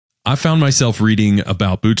I found myself reading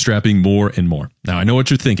about bootstrapping more and more. Now, I know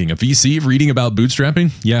what you're thinking. A VC reading about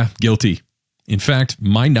bootstrapping? Yeah, guilty. In fact,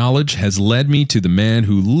 my knowledge has led me to the man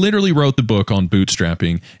who literally wrote the book on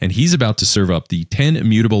bootstrapping, and he's about to serve up the 10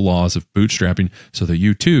 immutable laws of bootstrapping so that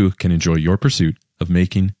you too can enjoy your pursuit of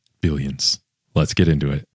making billions. Let's get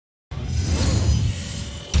into it.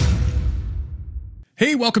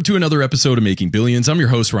 Hey, welcome to another episode of Making Billions. I'm your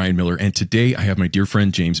host, Ryan Miller, and today I have my dear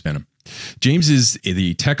friend, James Benham. James is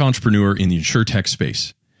the tech entrepreneur in the InsurTech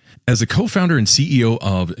space. As a co-founder and CEO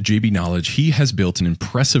of JBKnowledge, he has built an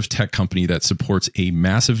impressive tech company that supports a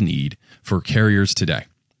massive need for carriers today.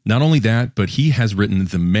 Not only that, but he has written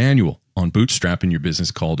the manual on bootstrapping your business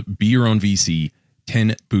called Be Your Own VC,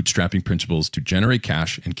 10 Bootstrapping Principles to Generate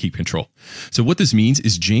Cash and Keep Control. So what this means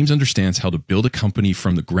is James understands how to build a company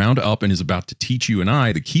from the ground up and is about to teach you and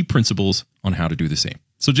I the key principles on how to do the same.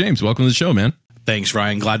 So James, welcome to the show, man. Thanks,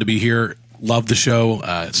 Ryan. Glad to be here. Love the show.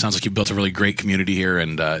 It sounds like you've built a really great community here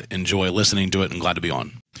and enjoy listening to it and glad to be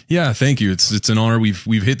on. Yeah, thank you. It's an honor.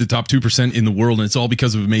 We've hit the top 2% in the world, and it's all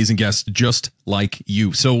because of amazing guests just like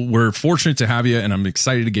you. So we're fortunate to have you, and I'm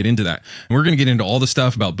excited to get into that. And we're going to get into all the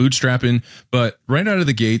stuff about bootstrapping, but right out of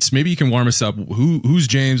the gates, maybe you can warm us up. Who's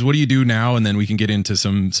James? What do you do now? And then we can get into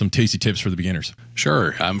some tasty tips for the beginners.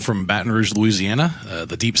 Sure. I'm from Baton Rouge, Louisiana,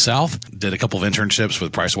 the deep South. Did a couple of internships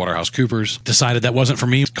with PricewaterhouseCoopers. Decided that wasn't for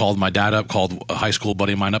me. Called my dad up, called a high school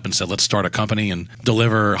buddy of mine up and said, let's start a company and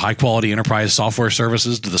deliver high quality enterprise software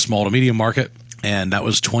services to the small to medium market. And that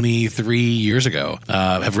was 23 years ago.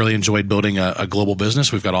 Have really enjoyed building a global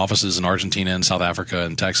business. We've got offices in Argentina and South Africa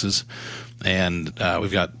and Texas. And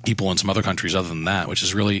we've got people in some other countries other than that, which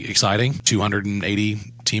is really exciting. 280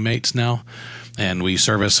 teammates now. And we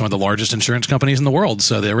service some of the largest insurance companies in the world.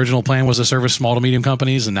 So the original plan was to service small to medium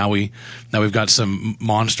companies, and now we've got some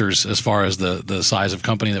monsters as far as the size of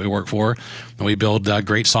company that we work for. And we build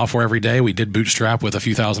great software every day. We did bootstrap with a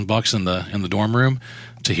few $1,000 in the dorm room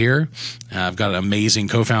to here. I've got amazing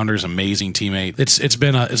co-founders, amazing teammate. It's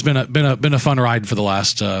been a fun ride for the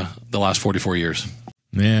last 44 years.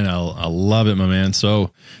 Man, I love it, my man.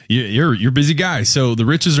 So you're a busy guy. So the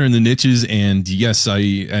riches are in the niches. And yes,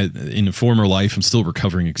 in a former life, I'm still a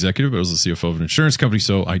recovering executive. I was the CFO of an insurance company.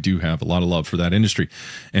 So I do have a lot of love for that industry.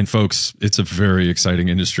 And folks, it's a very exciting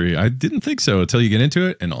industry. I didn't think so until you get into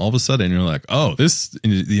it. And all of a sudden you're like, oh,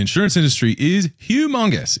 the insurance industry is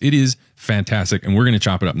humongous. It is fantastic. And we're going to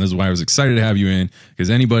chop it up. And this is why I was excited to have you in, because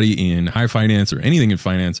anybody in high finance or anything in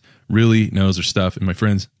finance really knows their stuff. And my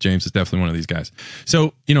friends, James is definitely one of these guys.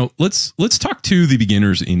 So, let's talk to the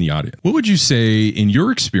beginners in the audience. What would you say in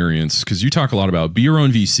your experience, because you talk a lot about be your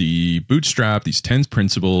own VC, bootstrap, these 10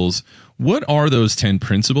 principles. What are those 10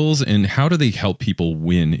 principles and how do they help people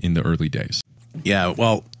win in the early days? Yeah,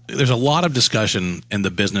 well, there's a lot of discussion in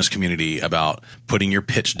the business community about putting your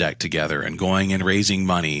pitch deck together and going and raising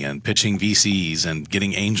money and pitching VCs and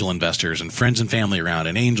getting angel investors and friends and family around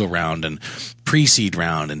and angel round and pre-seed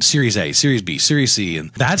round and Series A, Series B, Series C.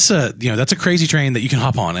 And that's a crazy train that you can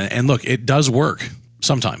hop on. And look, it does work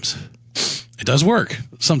sometimes. It does work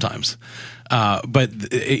sometimes. But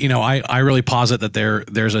I really posit that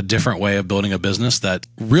there's a different way of building a business that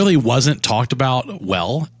really wasn't talked about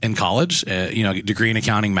well in college. Degree in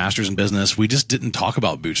accounting, master's in business. We just didn't talk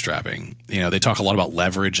about bootstrapping. They talk a lot about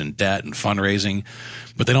leverage and debt and fundraising,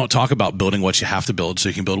 but they don't talk about building what you have to build so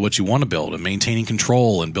you can build what you want to build and maintaining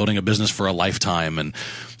control and building a business for a lifetime. And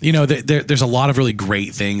there's a lot of really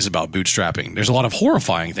great things about bootstrapping. There's a lot of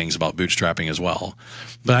horrifying things about bootstrapping as well.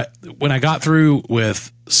 But when I got through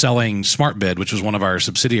with selling SmartBid, which was one of our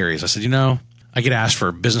subsidiaries, I said, I get asked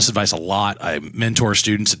for business advice a lot. I mentor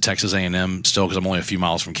students at Texas A&M still because I'm only a few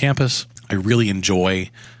miles from campus. I really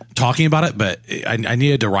enjoy talking about it, but I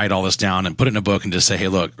needed to write all this down and put it in a book and just say, hey,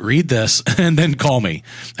 look, read this and then call me.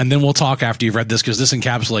 And then we'll talk after you've read this, because this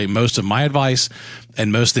encapsulates most of my advice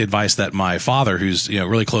and most of the advice that my father, who's a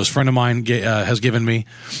really close friend of mine, has given me.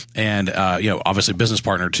 And, obviously business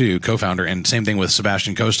partner too, co-founder. And same thing with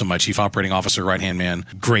Sebastian Costa, my chief operating officer, right-hand man,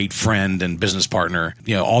 great friend and business partner.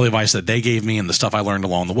 All the advice that they gave me and the stuff I learned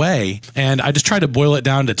along the way. And I just tried to boil it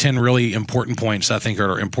down to 10 really important points that I think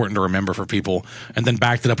are important to remember for people, and then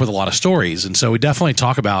backed it up with a lot of stories. And so we definitely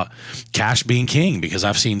talk about cash being king, because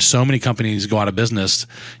I've seen so many companies go out of business.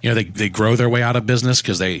 They grow their way out of business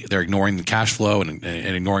because they're ignoring the cash flow and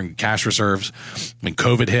ignoring cash reserves. When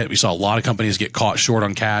COVID hit, we saw a lot of companies get caught short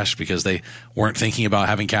on cash because they weren't thinking about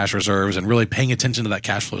having cash reserves and really paying attention to that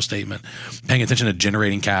cash flow statement, paying attention to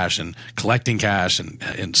generating cash and collecting cash and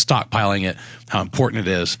stockpiling it, how important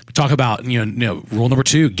it is. We talk about, rule number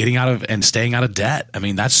 2, getting out of and staying out of debt. I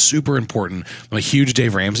mean, that's super important. I'm a huge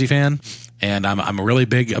Dave Ramsey fan. And I'm a really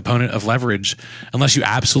big opponent of leverage, unless you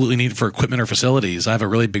absolutely need it for equipment or facilities. I have a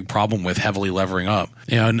really big problem with heavily levering up.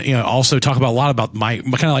 And also talk about a lot about my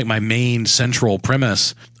kind of like my main central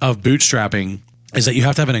premise of bootstrapping is that you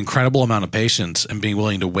have to have an incredible amount of patience and being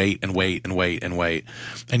willing to wait and wait and wait and wait.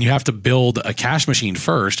 And you have to build a cash machine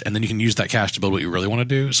first, and then you can use that cash to build what you really want to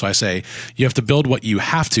do. So I say you have to build what you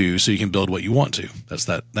have to so you can build what you want to. That's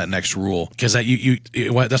that next rule. Because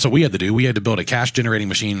that's what we had to do. We had to build a cash generating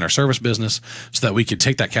machine in our service business so that we could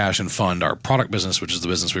take that cash and fund our product business, which is the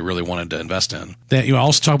business we really wanted to invest in. Then you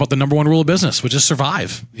also talk about the number one rule of business, which is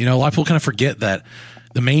survive. A lot of people kind of forget that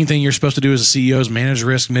the main thing you're supposed to do as a CEO is manage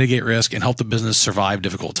risk, mitigate risk, and help the business survive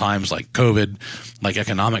difficult times like COVID, like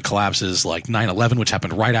economic collapses, like 9/11, which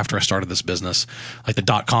happened right after I started this business, like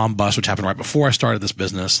the .com bust, which happened right before I started this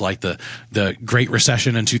business, like the Great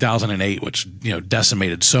Recession in 2008, which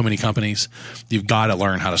decimated so many companies. You've got to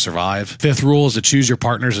learn how to survive. Fifth rule is to choose your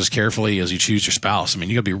partners as carefully as you choose your spouse. You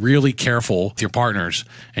got to be really careful with your partners,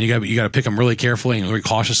 and you got to pick them really carefully and very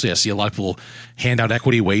cautiously. I see a lot of people hand out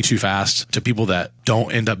equity way too fast to people that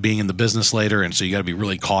don't end up being in the business later. And so you got to be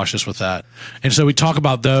really cautious with that. And so we talk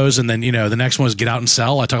about those. And then, the next one is get out and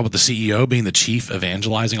sell. I talk about the CEO being the chief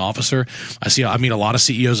evangelizing officer. I meet a lot of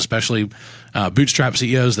CEOs, especially bootstrap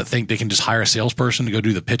CEOs, that think they can just hire a salesperson to go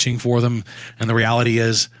do the pitching for them. And the reality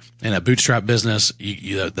is, in a bootstrap business,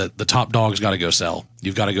 the top dog's got to go sell.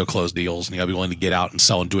 You've got to go close deals, and you got to be willing to get out and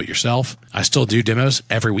sell and do it yourself. I still do demos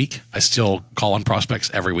every week. I still call on prospects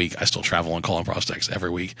every week. I still travel and call on prospects every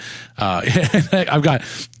week. I've got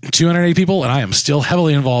 280 people, and I am still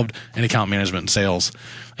heavily involved in account management and sales.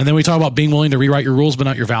 And then we talk about being willing to rewrite your rules, but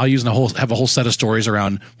not your values, and have a whole set of stories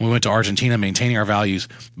around when we went to Argentina, maintaining our values,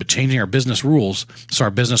 but changing our business rules so our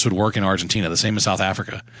business would work in Argentina. The same as South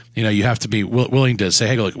Africa. You have to be willing to say,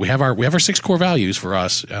 hey, look, we have our 6 core values for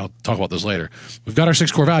us. I'll talk about those later. We've got our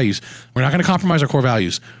 6 core values. We're not going to compromise our core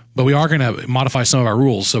values, but we are going to modify some of our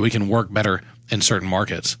rules so we can work better in certain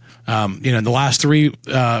markets. The last 3,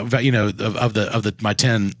 of my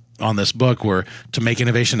 10 on this book were to make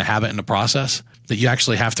innovation a habit and a process. That you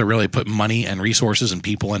actually have to really put money and resources and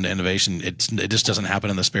people into innovation. It just doesn't happen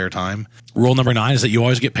in the spare time. Rule number 9 is that you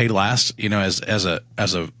always get paid last. As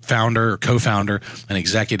a founder or co-founder, an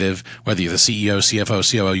executive, whether you're the CEO, CFO,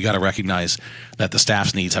 COO, you got to recognize that the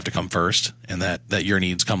staff's needs have to come first, and that your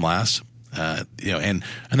needs come last. And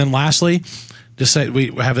then lastly, just say we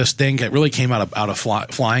have this thing that really came out of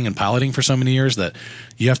flying and piloting for so many years, that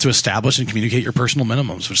you have to establish and communicate your personal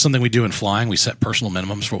minimums, which is something we do in flying. We set personal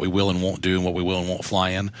minimums for what we will and won't do and what we will and won't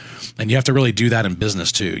fly in. And you have to really do that in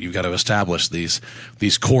business too. You've got to establish these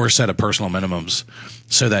core set of personal minimums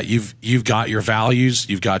so that you've got your values,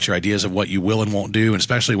 you've got your ideas of what you will and won't do. And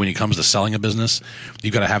especially when it comes to selling a business,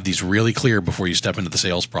 you've got to have these really clear before you step into the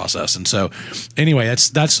sales process. And so anyway,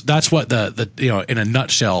 that's what the in a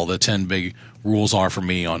nutshell, the 10 big rules are for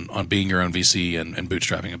me on being your own VC and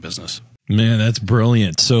bootstrapping a business. Man, that's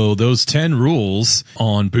brilliant. So those 10 rules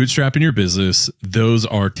on bootstrapping your business, those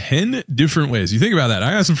are 10 different ways. You think about that.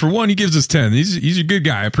 I asked him for 1. He gives us 10. He's a good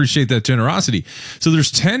guy. I appreciate that generosity. So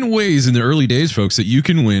there's 10 ways in the early days, folks, that you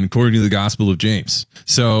can win according to the Gospel of James.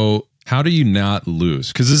 So how do you not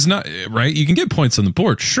lose? Because it's not, right? You can get points on the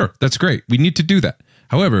board. Sure, that's great. We need to do that.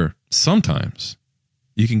 However, sometimes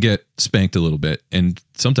you can get spanked a little bit, and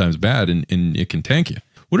sometimes bad, and it can tank you.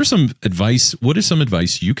 What is some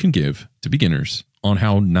advice you can give to beginners on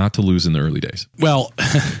how not to lose in the early days? Well,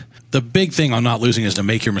 the big thing on not losing is to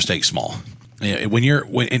make your mistakes small. When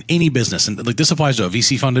in any business, and like this applies to a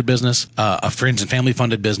VC funded business, a friends and family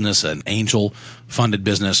funded business, an angel funded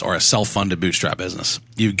business, or a self funded bootstrap business,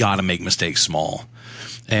 you've got to make mistakes small.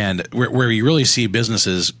 And where you really see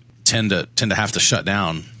businesses tend to have to shut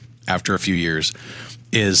down after a few years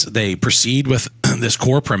is they proceed with this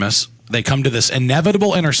core premise. They come to this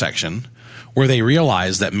inevitable intersection where they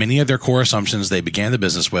realize that many of their core assumptions they began the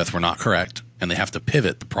business with were not correct, and they have to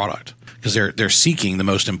pivot the product because they're seeking the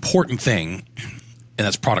most important thing, and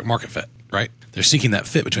that's product market fit, right? They're seeking that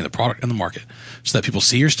fit between the product and the market so that people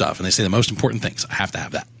see your stuff and they say the most important things. I have to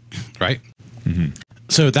have that, right? Mm-hmm.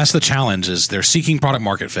 So that's the challenge, is they're seeking product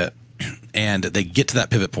market fit, and they get to that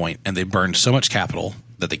pivot point and they burn so much capital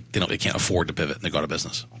that they can't afford to pivot and they go out of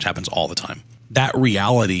business, which happens all the time. That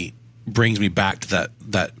reality brings me back to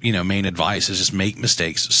that main advice is just make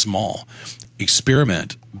mistakes small.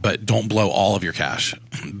 Experiment, but don't blow all of your cash.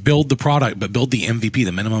 Build the product, but build the MVP,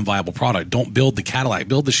 the minimum viable product. Don't build the Cadillac,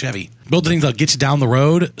 build the Chevy. Build the things that'll get you down the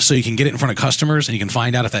road so you can get it in front of customers and you can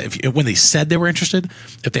find out if when they said they were interested,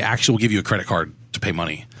 if they actually will give you a credit card to pay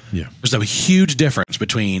money. Yeah. There's a huge difference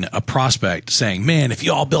between a prospect saying, man, if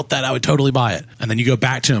you all built that, I would totally buy it. And then you go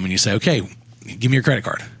back to them and you say, okay, give me your credit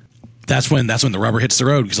card. that's when the rubber hits the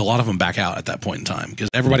road, because a lot of them back out at that point in time, because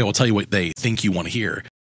everybody will tell you what they think you want to hear.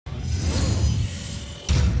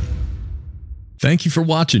 Thank you for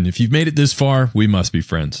watching. If you've made it this far, we must be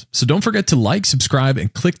friends. So don't forget to like, subscribe,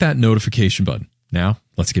 and click that notification button. Now,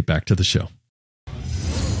 let's get back to the show.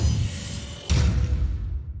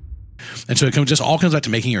 And so it all comes back to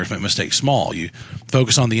making your mistakes small. You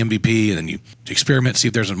focus on the MVP, and then you experiment, see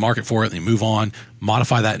if there's a market for it, and you move on,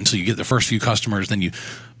 modify that until you get the first few customers. Then you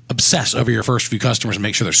obsess over your first few customers and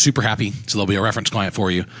make sure they're super happy, so they'll be a reference client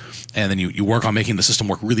for you. And then you work on making the system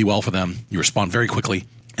work really well for them. You respond very quickly.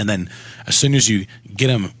 And then as soon as you get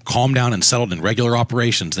them calmed down and settled in regular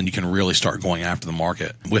operations, then you can really start going after the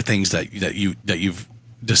market with things that you've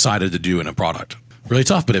decided to do in a product. Really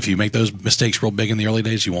tough, but if you make those mistakes real big in the early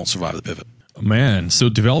days, you won't survive the pivot. Man, so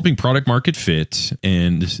developing product market fit,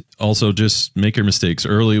 and also just make your mistakes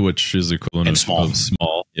early, which is equivalent of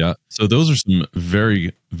small. Yeah. So those are some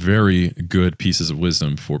very, very good pieces of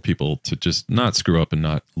wisdom for people to just not screw up and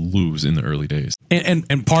not lose in the early days.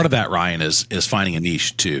 And part of that, Ryan, is finding a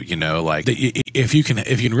niche too. Like if you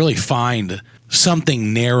can really find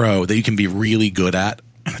something narrow that you can be really good at,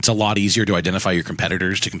 it's a lot easier to identify your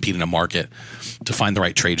competitors, to compete in a market, to find the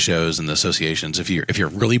right trade shows and the associations. If you're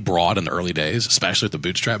really broad in the early days, especially with the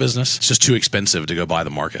bootstrap business, it's just too expensive to go buy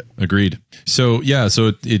the market. Agreed. So yeah,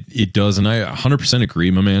 so it does, and I 100%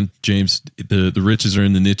 agree, my man, James. The riches are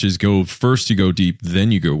in the niches. First you go deep,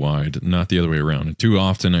 then you go wide, not the other way around. And too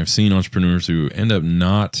often I've seen entrepreneurs who end up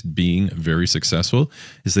not being very successful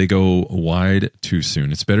is they go wide too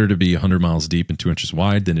soon. It's better to be 100 miles deep and 2 inches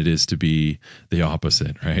wide than it is to be the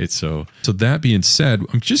opposite. Right. So that being said,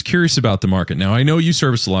 I'm just curious about the market. Now, I know you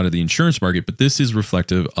service a lot of the insurance market, but this is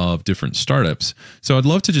reflective of different startups. So I'd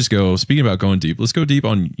love to just speaking about going deep, let's go deep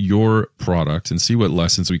on your product and see what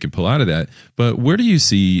lessons we can pull out of that. But where do you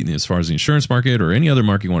see, as far as the insurance market or any other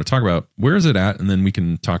market you want to talk about, where is it at? And then we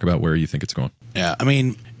can talk about where you think it's going. Yeah. I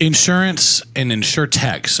mean, insurance and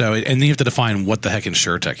InsurTech. So, and you have to define what the heck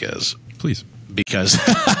InsurTech is. Please. Because,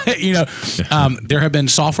 there have been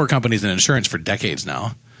software companies in insurance for decades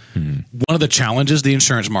now. One of the challenges the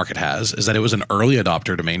insurance market has is that it was an early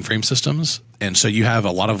adopter to mainframe systems. And so you have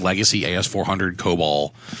a lot of legacy AS400,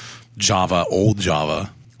 COBOL, Java, old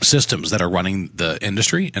Java systems that are running the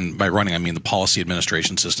industry. And by running, I mean the policy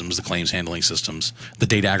administration systems, the claims handling systems, the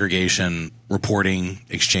data aggregation, reporting,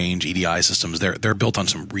 exchange, EDI systems. They're built on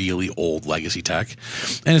some really old legacy tech.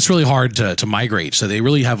 And it's really hard to migrate. So they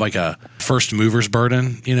really have like a first mover's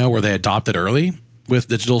burden, where they adopted early with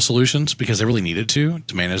digital solutions because they really needed to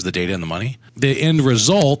manage the data and the money. The end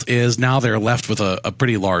result is now they're left with a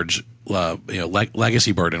pretty large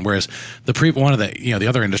legacy burden. Whereas one of the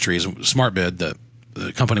other industries, SmartBid,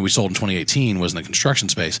 the company we sold in 2018, was in the construction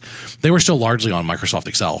space. They were still largely on Microsoft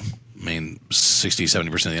Excel. I mean, 60,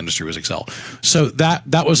 70% of the industry was Excel. So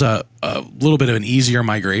that was a little bit of an easier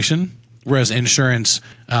migration. Whereas insurance,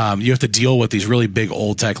 you have to deal with these really big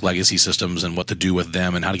old tech legacy systems and what to do with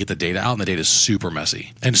them and how to get the data out. And the data is super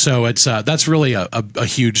messy. And so that's really a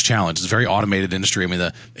huge challenge. It's a very automated industry. I mean,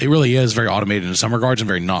 it really is very automated in some regards and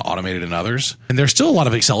very not automated in others. And there's still a lot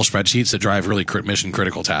of Excel spreadsheets that drive really mission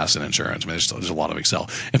critical tasks in insurance. I mean, there's a lot of Excel.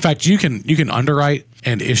 In fact, you can underwrite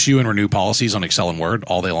and issue and renew policies on Excel and Word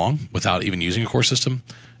all day long without even using a core system.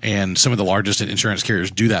 And some of the largest insurance carriers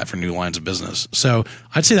do that for new lines of business. So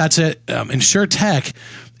I'd say that's it. InsurTech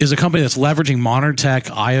is a company that's leveraging modern tech,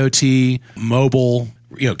 IoT, mobile,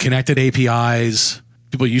 connected APIs.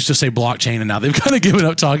 People used to say blockchain, and now they've kind of given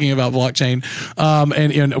up talking about blockchain.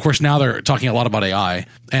 And of course, now they're talking a lot about AI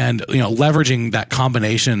and leveraging that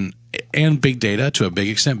combination and big data to a big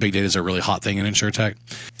extent. Big data is a really hot thing in InsurTech,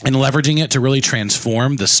 and leveraging it to really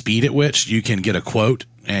transform the speed at which you can get a quote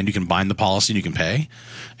and you can bind the policy and you can pay,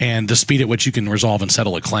 and the speed at which you can resolve and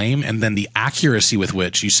settle a claim, and then the accuracy with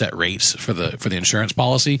which you set rates for the insurance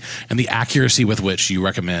policy, and the accuracy with which you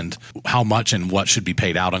recommend how much and what should be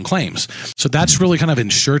paid out on claims. So that's really kind of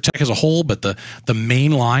InsurTech as a whole, but the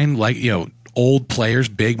main line, old players,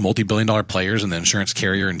 big multi-billion-dollar players in the insurance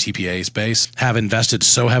carrier and TPA space have invested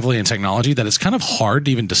so heavily in technology that it's kind of hard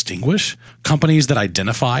to even distinguish companies that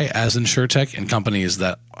identify as InsurTech and companies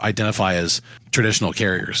that identify as traditional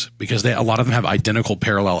carriers, because a lot of them have identical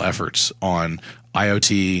parallel efforts on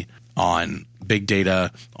IoT, on big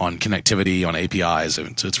data, on connectivity, on APIs.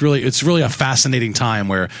 And so it's really a fascinating time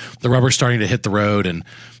where the rubber's starting to hit the road, and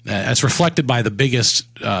it's reflected by the biggest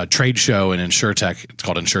trade show in InsurTech. It's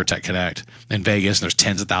called InsurTech Connect in Vegas, and there's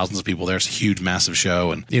tens of thousands of people there. It's a huge, massive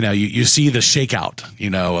show, and you see the shakeout,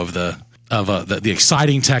 of the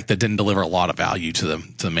exciting tech that didn't deliver a lot of value to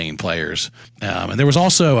the main players. And there was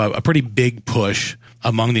also a pretty big push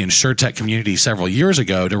among the InsurTech community several years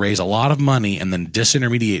ago to raise a lot of money and then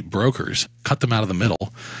disintermediate brokers, cut them out of the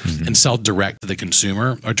middle, and sell direct to the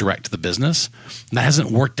consumer or direct to the business. And that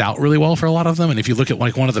hasn't worked out really well for a lot of them. And if you look at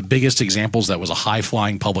like one of the biggest examples that was a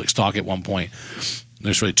high-flying public stock at one point,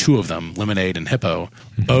 there's really two of them, Lemonade and Hippo.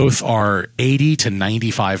 Both are 80 to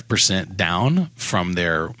 95% down from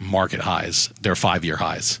their market highs, their 5-year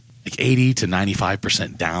highs. Like 80 to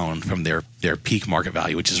 95% down from their peak market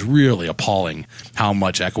value, which is really appalling how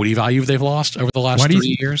much equity value they've lost over the last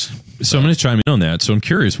 3 years. So I'm going to chime in on that. So I'm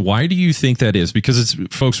curious, why do you think that is? Because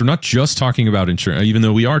it's, folks, we're not just talking about insurance, even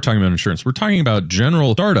though we are talking about insurance. We're talking about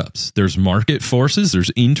general startups. There's market forces.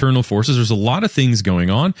 There's internal forces. There's a lot of things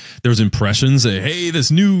going on. There's impressions that, hey,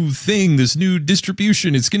 this new thing, this new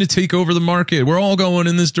distribution, it's going to take over the market. We're all going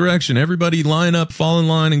in this direction. Everybody line up, fall in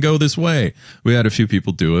line, and go this way. We had a few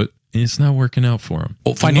people do it. And it's not working out for them.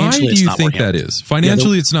 Well, financially, why do you think that is?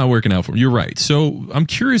 Financially, it's not working out for them. You're right. So I'm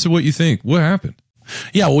curious of what you think. What happened?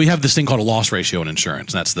 Yeah, well, we have this thing called a loss ratio in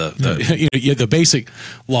insurance. That's the basic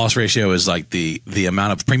loss ratio is like the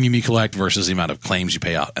amount of premium you collect versus the amount of claims you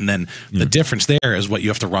pay out. And then the difference there is what you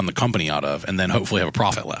have to run the company out of and then hopefully have a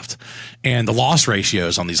profit left. And the loss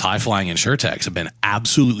ratios on these high-flying InsurTechs have been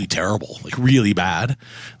absolutely terrible, like really bad.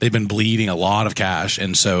 They've been bleeding a lot of cash.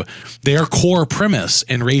 And so their core premise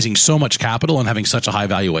in raising so much capital and having such a high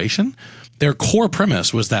valuation, their core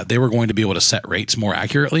premise was that they were going to be able to set rates more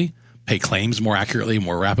accurately, pay claims more accurately,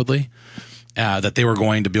 more rapidly, that they were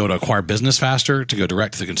going to be able to acquire business faster to go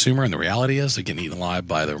direct to the consumer. And the reality is they're getting eaten alive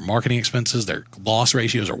by their marketing expenses. Their loss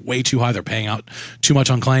ratios are way too high. They're paying out too much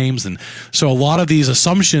on claims. And so a lot of these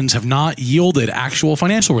assumptions have not yielded actual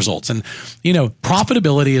financial results. And, you know,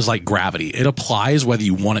 profitability is like gravity. It applies whether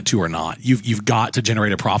you want it to or not. You've got to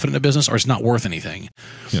generate a profit in a business or it's not worth anything.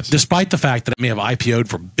 Yes. Despite the fact that it may have IPO'd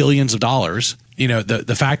for billions of dollars, you know,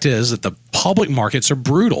 the fact is that the public markets are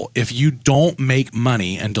brutal. If you don't make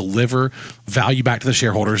money and deliver value back to the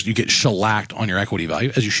shareholders, you get shellacked on your equity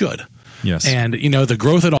value, as you should. Yes. And, you know, the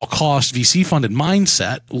growth at all cost VC funded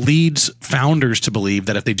mindset leads founders to believe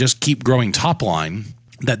that if they just keep growing top line,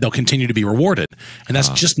 that they'll continue to be rewarded. And that's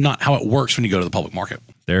just not how it works when you go to the public market.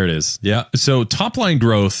 There it is. Yeah. So top line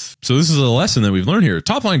growth. So this is a lesson that we've learned here.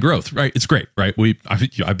 Top line growth, right? It's great, right?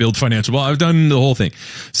 I build financial. Well, I've done the whole thing.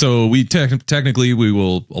 So we technically we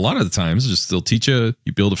will a lot of the times just they'll teach you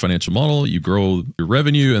build a financial model, you grow your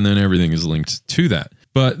revenue, and then everything is linked to that.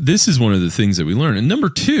 But this is one of the things that we learn. And number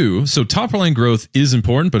two, so top line growth is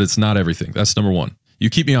important, but it's not everything. That's number one. You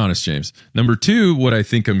keep me honest, James. Number two, what I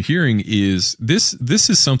think I'm hearing is this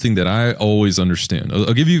is something that I always understand.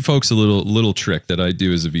 I'll give you folks a little trick that I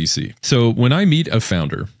do as a VC. So when I meet a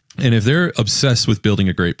founder, and if they're obsessed with building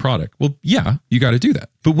a great product, well, yeah, you got to do that.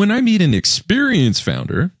 But when I meet an experienced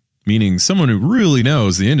founder, meaning someone who really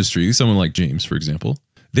knows the industry, someone like James, for example,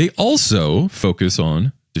 they also focus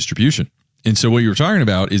on distribution. And so what you're talking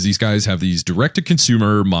about is these guys have these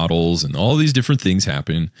direct-to-consumer models and all these different things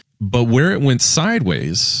happen. But where it went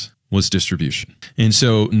sideways was distribution. And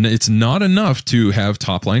so it's not enough to have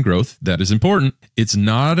top-line growth. That is important. It's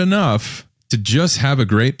not enough to just have a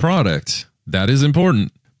great product. That is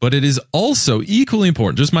important. But it is also equally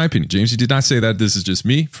important, just my opinion. James, you did not say that. This is just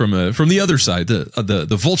me. From the other side,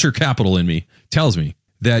 the vulture capital in me tells me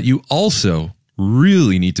that you also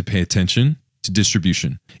really need to pay attention to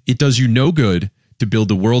distribution. It does you no good to build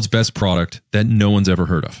the world's best product that no one's ever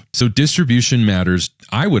heard of. So distribution matters,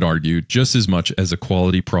 I would argue, just as much as a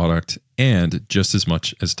quality product and just as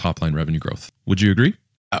much as top-line revenue growth. Would you agree?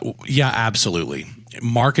 Yeah, absolutely.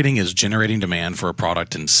 Marketing is generating demand for a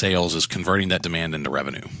product and sales is converting that demand into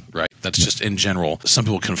revenue, right? That's just in general. Some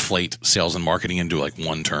people conflate sales and marketing into like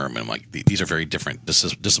one term and like these are very different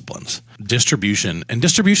disciplines. Distribution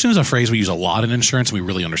is a phrase we use a lot in insurance and we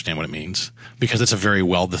really understand what it means because it's a very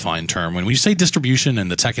well-defined term. When we say distribution in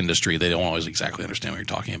the tech industry, they don't always exactly understand what you're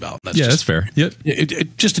talking about. That's fair. Yep.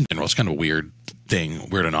 It just in general, it's kind of a weird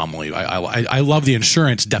anomaly. I love the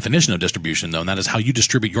insurance definition of distribution though, and that is how you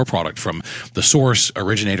distribute your product from the source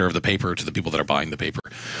originator of the paper to the people that are buying the paper.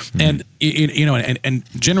 And you know, and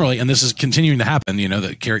generally, and this is continuing to happen, you know,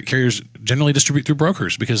 that carriers generally distribute through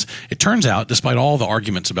brokers because it turns out, despite all the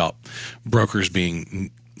arguments about brokers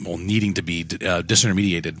being needing to be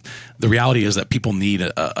disintermediated, the reality is that people need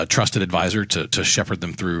a trusted advisor to shepherd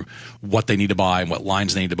them through what they need to buy and what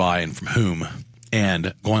lines they need to buy and from whom.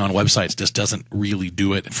 And going on websites just doesn't really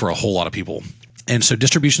do it for a whole lot of people. And so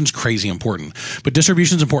distribution is crazy important, but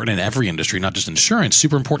distribution is important in every industry, not just insurance.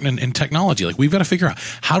 Super important in technology. Like, we've got to figure out,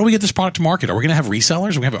 how do we get this product to market? Are we going to have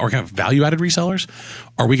resellers? Are we going to have value-added resellers?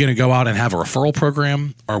 Are we going to go out and have a referral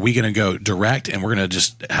program? Are we going to go direct and we're going to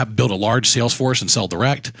just build a large sales force and sell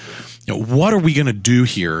direct? What are we going to do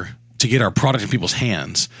here to get our product in people's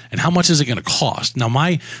hands, and how much is it going to cost? Now,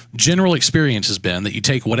 my general experience has been that you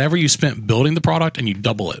take whatever you spent building the product and you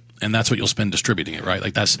double it, and that's what you'll spend distributing it, right?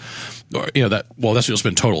 Like, that's what you'll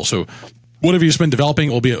spend total. So whatever you spend developing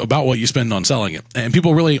will be about what you spend on selling it. And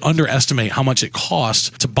people really underestimate how much it costs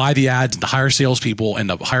to buy the ads and to hire salespeople and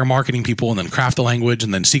to hire marketing people and then craft the language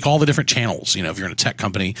and then seek all the different channels. If you're in a tech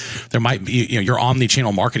company, there might be, your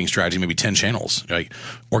omni-channel marketing strategy, maybe 10 channels, like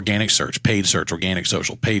organic search, organic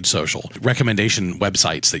social, paid social, recommendation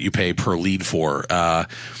websites that you pay per lead for. And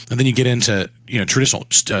then you get into, traditional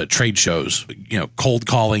trade shows, cold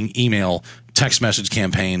calling, email, text message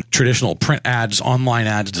campaign, traditional print ads, online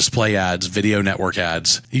ads, display ads, video network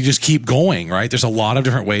ads. You just keep going, right? There's a lot of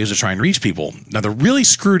different ways to try and reach people. Now, the really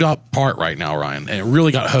screwed up part right now, Ryan, and it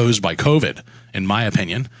really got hosed by COVID, in my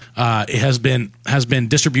opinion, it has been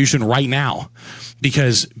distribution right now.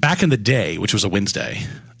 Because back in the day, which was a Wednesday,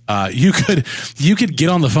 you could get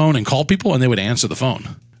on the phone and call people and they would answer the phone.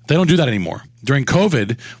 They don't do that anymore. During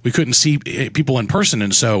COVID, we couldn't see people in person,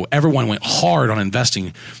 and so everyone went hard on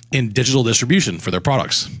investing in digital distribution for their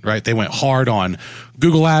products, right? They went hard on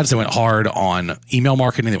Google ads, they went hard on email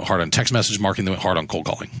marketing, they went hard on text message marketing, they went hard on cold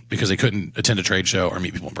calling because they couldn't attend a trade show or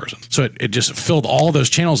meet people in person. So it just filled all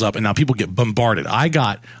those channels up, and now people get bombarded. I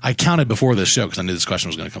counted before this show because I knew this question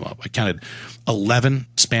was going to come up. I counted 11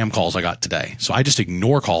 spam calls I got today. So I just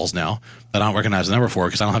ignore calls now that I don't recognize the number for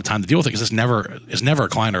because I don't have time to deal with it because it's never a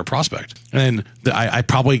client or a prospect. And I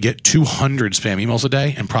probably get 200 spam emails a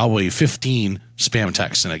day and probably 15 spam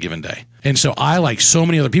texts in a given day. And so I, like so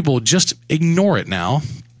many other people, just ignore it now.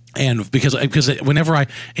 And because whenever I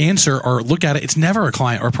answer or look at it, it's never a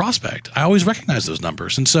client or a prospect. I always recognize those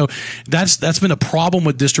numbers. And so that's been a problem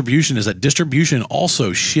with distribution, is that distribution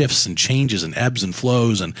also shifts and changes and ebbs and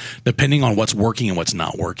flows, and depending on what's working and what's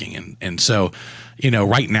not working. And so,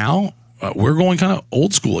 right now, we're going kind of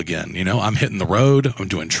old school again. I'm hitting the road. I'm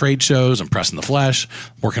doing trade shows. I'm pressing the flesh,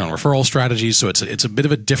 working on referral strategies. So it's a bit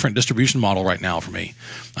of a different distribution model right now for me.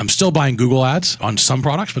 I'm still buying Google ads on some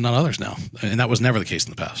products, but not others now. And that was never the case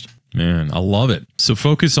in the past. Man, I love it. So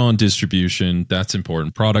focus on distribution. That's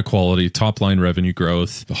important. Product quality, top line revenue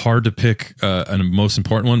growth. Hard to pick a most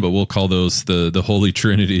important one, but we'll call those the holy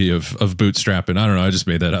trinity of bootstrapping. I don't know. I just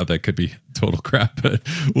made that up. That could be total crap, but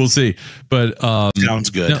we'll see. But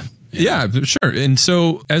sounds good. Yeah, sure. And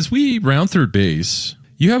so as we round third base,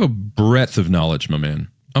 you have a breadth of knowledge, my man.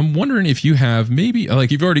 I'm wondering if you have maybe, like,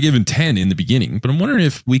 you've already given 10 in the beginning, but I'm wondering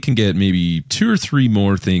if we can get maybe 2 or 3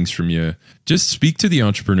 more things from you. Just speak to the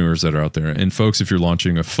entrepreneurs that are out there. And folks, if you're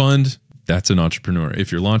launching a fund, that's an entrepreneur. If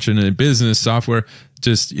you're launching a business, software,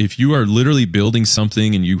 just if you are literally building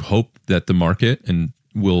something and you hope that the market and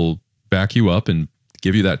will back you up and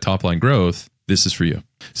give you that top line growth, this is for you.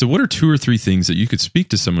 So what are 2 or 3 things that you could speak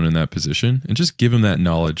to someone in that position and just give them that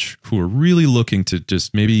knowledge who are really looking to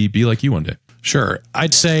just maybe be like you one day? Sure.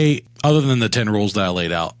 I'd say, other than the 10 rules that I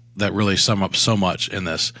laid out that really sum up so much in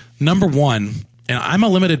this, number one, and I'm a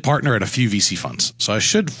limited partner at a few VC funds. So I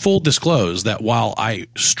should full disclose that while I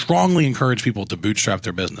strongly encourage people to bootstrap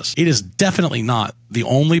their business, it is definitely not the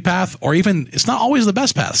only path, or even it's not always the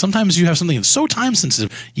best path. Sometimes you have something that's so time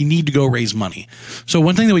sensitive, you need to go raise money. So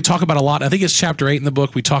one thing that we talk about a lot, I think it's chapter 8 in the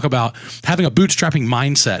book, we talk about having a bootstrapping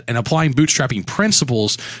mindset and applying bootstrapping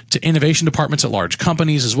principles to innovation departments at large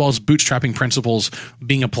companies, as well as bootstrapping principles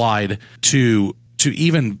being applied to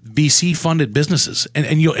even VC funded businesses.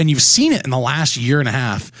 And you've seen it in the last year and a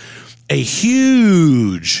half, a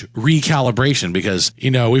huge recalibration, because,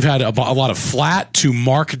 we've had a lot of flat to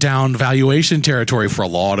mark down valuation territory for a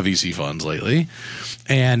lot of VC funds lately.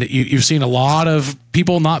 And you've seen a lot of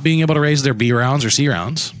people not being able to raise their B rounds or C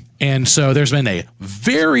rounds. And so there's been a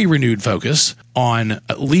very renewed focus on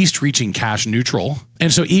at least reaching cash neutral.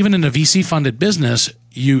 And so even in a VC funded business,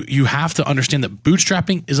 you have to understand that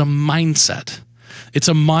bootstrapping is a mindset. It's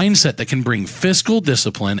a mindset that can bring fiscal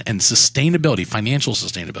discipline and sustainability, financial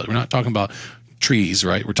sustainability. We're not talking about trees,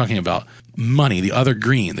 right? We're talking about money, the other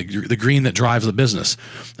green, the green that drives the business.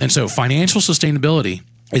 And so financial sustainability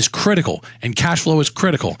is critical, and cash flow is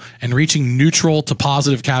critical, and reaching neutral to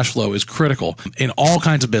positive cash flow is critical in all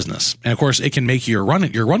kinds of business. And of course, it can make your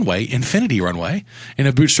runway infinity runway in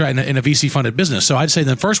a bootstrap in a VC funded business. So I'd say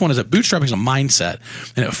the first one is that bootstrapping is a mindset,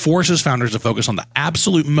 and it forces founders to focus on the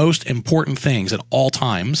absolute most important things at all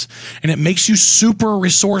times, and it makes you super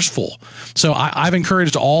resourceful. So I've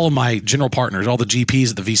encouraged all of my general partners, all the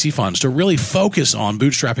GPs at the VC funds, to really focus on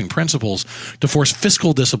bootstrapping principles to force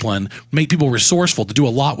fiscal discipline, make people resourceful, to do a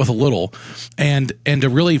lot with a little, and to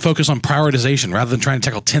really focus on prioritization rather than trying to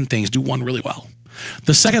tackle 10 things, do one really well.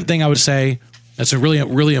 The second thing I would say that's a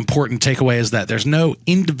really important takeaway is that there's no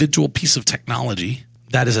individual piece of technology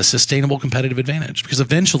that is a sustainable competitive advantage, because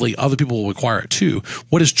eventually other people will acquire it too.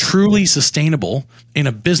 What is truly sustainable in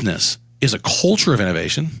a business is a culture of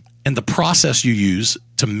innovation and the process you use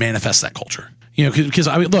to manifest that culture. You know, because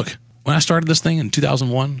I mean, look, when I started this thing in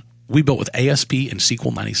 2001, we built with ASP and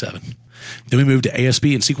SQL 97. Then we moved to ASP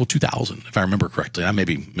and SQL 2000, if I remember correctly. I may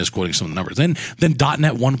be misquoting some of the numbers. Then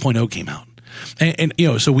 .NET 1.0 came out. And you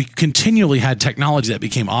know, so we continually had technology that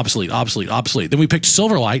became obsolete. Then we picked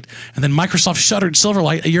Silverlight, and then Microsoft shuttered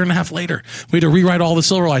Silverlight a year and a half later. We had to rewrite all the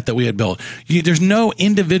Silverlight that we had built. There's no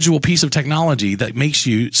individual piece of technology that makes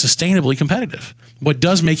you sustainably competitive. What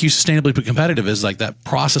does make you sustainably competitive is like that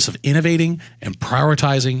process of innovating and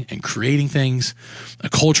prioritizing and creating things, a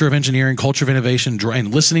culture of engineering, culture of innovation,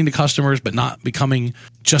 and listening to customers, but not becoming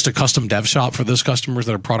just a custom dev shop for those customers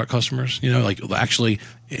that are product customers, you know, like actually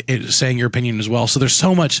saying your opinion as well. So there's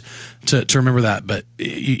so much to remember that, but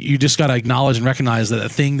you just got to acknowledge and recognize that a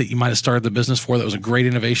thing that you might have started the business for that was a great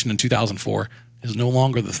innovation in 2004 is no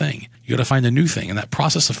longer the thing. You got to find a new thing. And that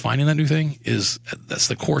process of finding that new thing that's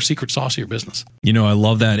the core secret sauce of your business. You know, I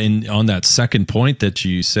love that. And on that second point that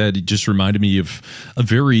you said, it just reminded me of a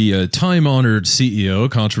very time-honored CEO,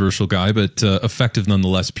 controversial guy, but effective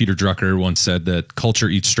nonetheless. Peter Drucker once said that culture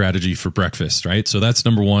eats strategy for breakfast, right? So that's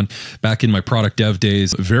number one. Back in my product dev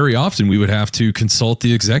days, very often we would have to consult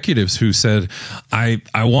the executives who said, I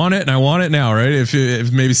want it and I want it now, right?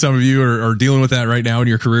 If maybe some of you are dealing with that right now in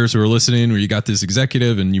your careers who are listening, where you got this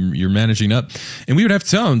executive and you're managing up, and we would have to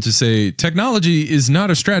tell them to say, technology is not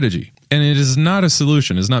a strategy and it is not a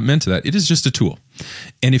solution. It's not meant to that. It is just a tool.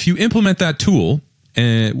 And if you implement that tool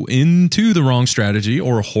into the wrong strategy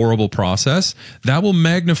or a horrible process, that will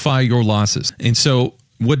magnify your losses. And so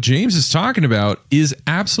what James is talking about is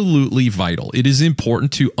absolutely vital. It is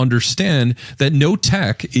important to understand that no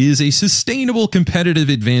tech is a sustainable competitive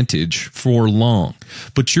advantage for long,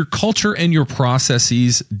 but your culture and your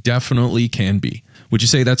processes definitely can be. Would you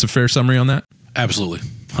say that's a fair summary on that? Absolutely.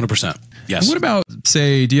 100%. Yes. And what about,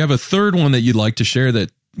 say, do you have a third one that you'd like to share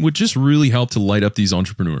that would just really help to light up these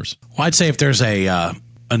entrepreneurs? Well, I'd say if there's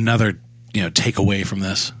another takeaway from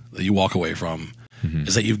this that you walk away from,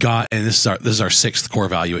 is that you've got, and this is our sixth core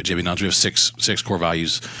value at JBKnowledge. We have six core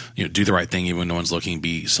values. You know, do the right thing even when no one's looking.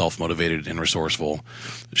 Be self-motivated and resourceful.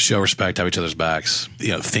 Show respect. Have each other's backs.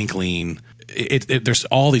 You know, think lean. There's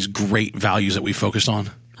all these great values that we focused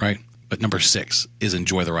on, right? But number 6 is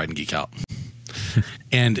enjoy the ride and geek out.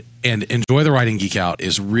 and enjoy the ride and geek out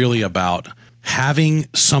is really about having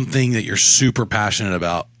something that you're super passionate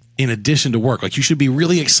about in addition to work. Like, you should be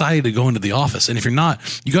really excited to go into the office. And if you're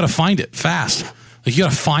not, you got to find it fast. Like, you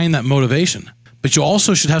got to find that motivation. But you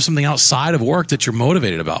also should have something outside of work that you're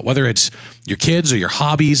motivated about, whether it's your kids or your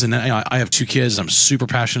hobbies. And I have 2 kids. I'm super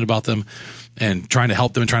passionate about them and trying to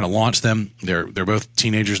help them and trying to launch them. They're both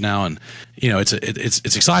teenagers now, and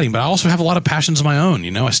it's exciting. But I also have a lot of passions of my own.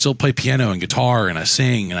 I still play piano and guitar, and I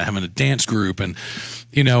sing, and I have a dance group, and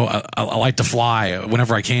I like to fly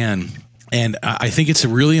whenever I can. And I think it's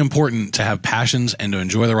really important to have passions and to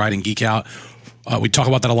enjoy the ride and geek out. We talk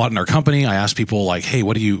about that a lot in our company. I ask people like, hey,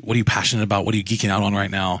 what are you passionate about? What are you geeking out on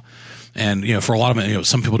right now? And, for a lot of them,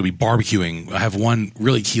 some people to be barbecuing. I have one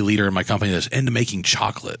really key leader in my company that's into making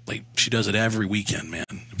chocolate. Like, she does it every weekend, man.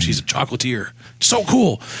 She's a chocolatier. So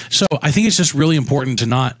cool. So I think it's just really important to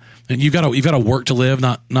not, and you've got to work to live,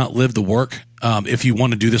 not live the work. If you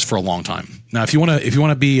want to do this for a long time. Now, if you want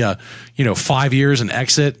to be 5 years and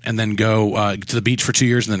exit and then go to the beach for 2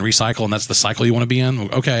 years and then recycle, and that's the cycle you want to be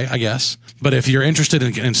in, okay, I guess. But if you're interested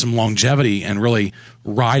in some longevity and really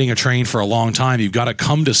riding a train for a long time, you've got to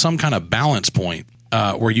come to some kind of balance point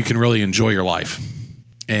where you can really enjoy your life,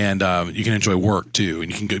 and you can enjoy work too,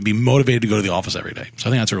 and you can be motivated to go to the office every day. So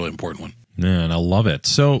I think that's a really important one. Yeah, and I love it.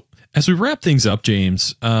 So as we wrap things up,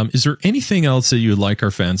 James, is there anything else that you would like our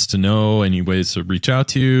fans to know? Any ways to reach out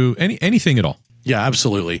to you? Anything at all? Yeah,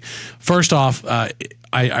 absolutely. First off,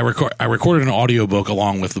 I recorded an audiobook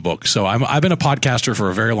along with the book. So I've been a podcaster for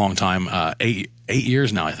a very long time, 8 8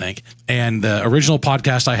 years now, I think. And the original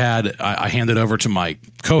podcast I had, I handed over to my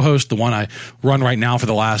co-host. The one I run right now for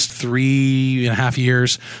the last 3.5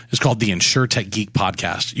 years is called the InsurTech Geek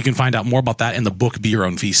Podcast. You can find out more about that in the book Be Your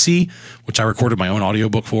Own VC, which I recorded my own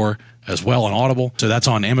audiobook for as well on Audible. So that's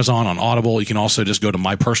on Amazon, on Audible. You can also just go to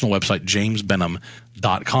my personal website,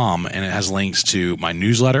 jamesbenham.com, and it has links to my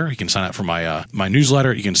newsletter. You can sign up for my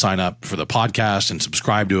newsletter. You can sign up for the podcast and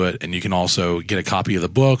subscribe to it. And you can also get a copy of the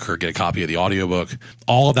book or get a copy of the audiobook.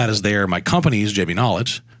 All of that is there. My company is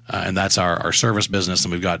JBKnowledge, and that's our service business.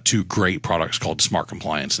 And we've got 2 great products called Smart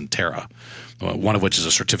Compliance and Terra. One of which is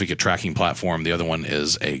a certificate tracking platform. The other one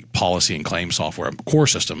is a policy and claim software, a core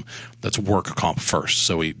system that's work comp first.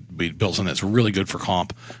 So we built something that's really good for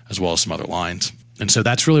comp as well as some other lines. And so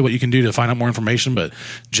that's really what you can do to find out more information. But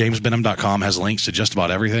jamesbenham.com has links to just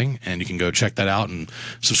about everything. And you can go check that out and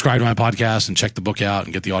subscribe to my podcast and check the book out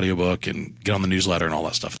and get the audiobook and get on the newsletter and all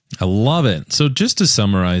that stuff. I love it. So just to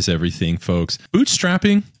summarize everything, folks,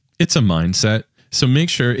 bootstrapping, it's a mindset. So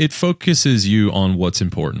make sure it focuses you on what's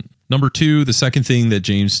important. Number 2, the second thing that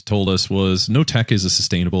James told us was no tech is a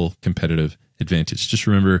sustainable competitive advantage. Just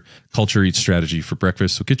remember, culture eats strategy for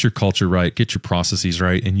breakfast. So get your culture right, get your processes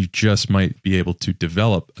right, and you just might be able to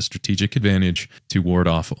develop a strategic advantage to ward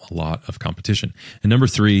off a lot of competition. And number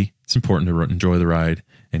 3, it's important to enjoy the ride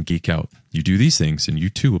and geek out. You do these things and you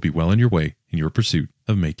too will be well on your way in your pursuit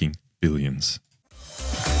of making billions.